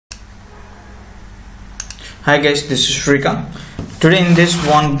Hi guys, this is Shrika. Today in this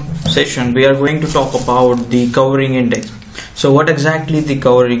one session we are going to talk about the covering index. So what exactly the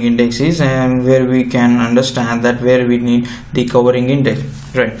covering index is and where we can understand that where we need the covering index,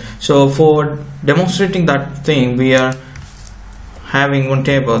 right? So for demonstrating that thing we are having one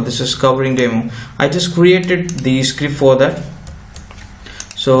table. This is covering demo. I just created the script for that.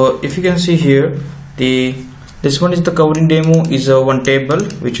 So if you can see here, this one is the covering demo, is a one table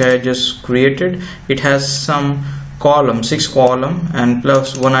which I just created. It has some column, 6 column and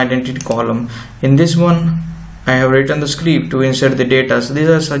plus one identity column. In this one I have written the script to insert the data. So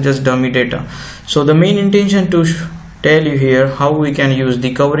these are just dummy data. So the main intention to tell you here how we can use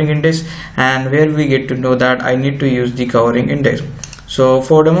the covering index and where we get to know that I need to use the covering index. So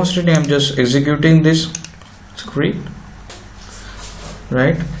for demonstrating, I'm just executing this script,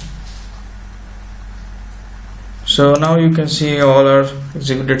 right? So now you can see all are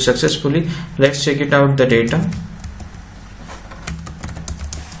executed successfully. Let's check it out, the data.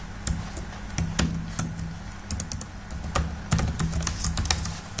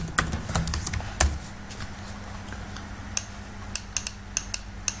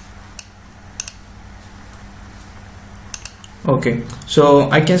 Okay, so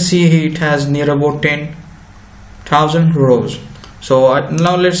I can see it has near about 10,000 rows. So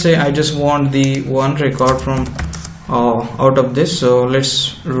now let's say I just want the one record from out of this. So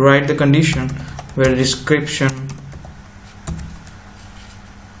let's write the condition where description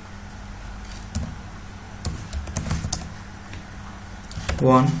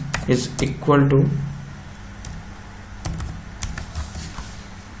one is equal to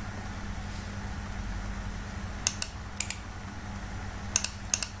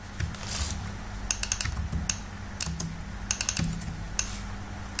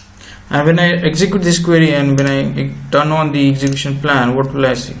and when I execute this query and when I turn on the execution plan, what will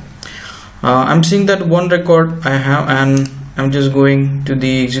I see? I'm seeing that one record I have, and I'm just going to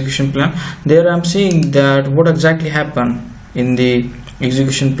the execution plan. There I'm seeing that what exactly happened in the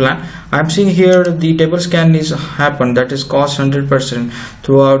execution plan. I'm seeing here the table scan is happened, that is cost 100%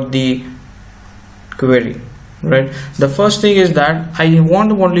 throughout the query, right? The first thing is that I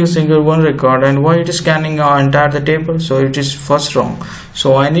want only a single one record, and why it is scanning entire the table, so it is first wrong.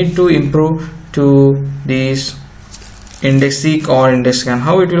 So I need to improve to this index seek or index scan.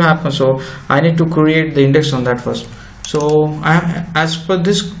 How it will happen? So I need to create the index on that first. So as per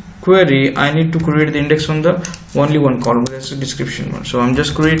this query I need to create the index on the only one column, that's the description one. So I'm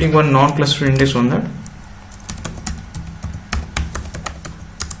just creating one non-cluster index on that.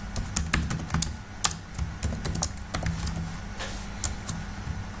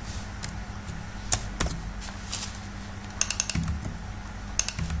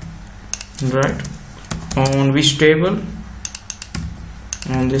 Right, on which table?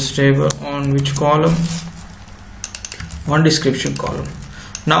 On this table. On which column? On description column.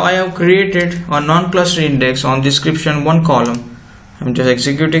 Now I have created a non-cluster index on description one column. I'm just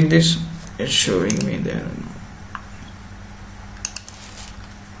executing this. It's showing me there.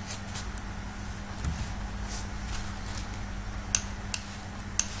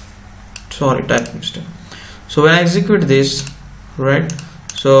 Sorry, type mistake. So when I execute this, right,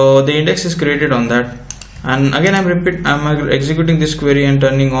 so the index is created on that, and again I'm executing this query and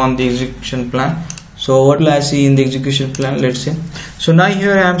turning on the execution plan. So what will I see in the execution plan? Let's see. So now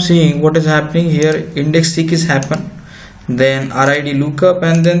here I am seeing what is happening here. Index seek is happen, then RID lookup,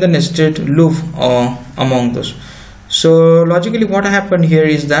 and then the nested loop among those. So logically what happened here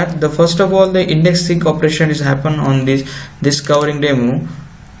is that the first of all the index seek operation is happen on this covering demo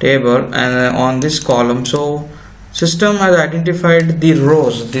table and on this column. So system has identified the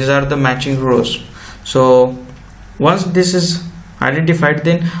rows, these are the matching rows. So once this is identified,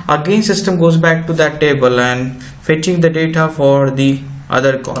 then again system goes back to that table and fetching the data for the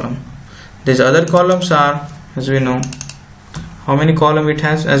other column. These other columns are, as we know, how many column it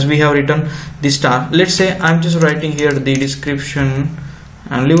has, as we have written the star. Let's say I'm just writing here the description,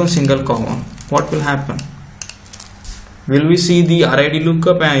 only one single column. What will happen? Will we see the RID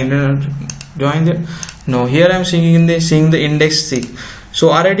lookup and join there? No, here I'm seeing the index seek.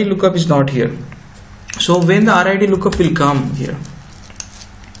 So RID lookup is not here. So when the RID lookup will come here,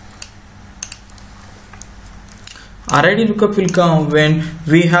 RID lookup will come when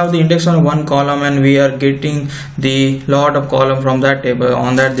we have the index on one column and we are getting the lot of column from that table.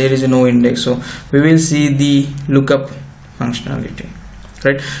 On that there is no index, so we will see the lookup functionality,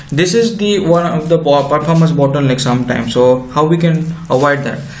 right? This is the one of the performance bottleneck sometimes. So how we can avoid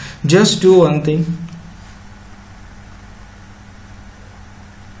that? Just do one thing.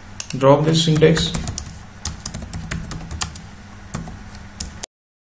 Drop this index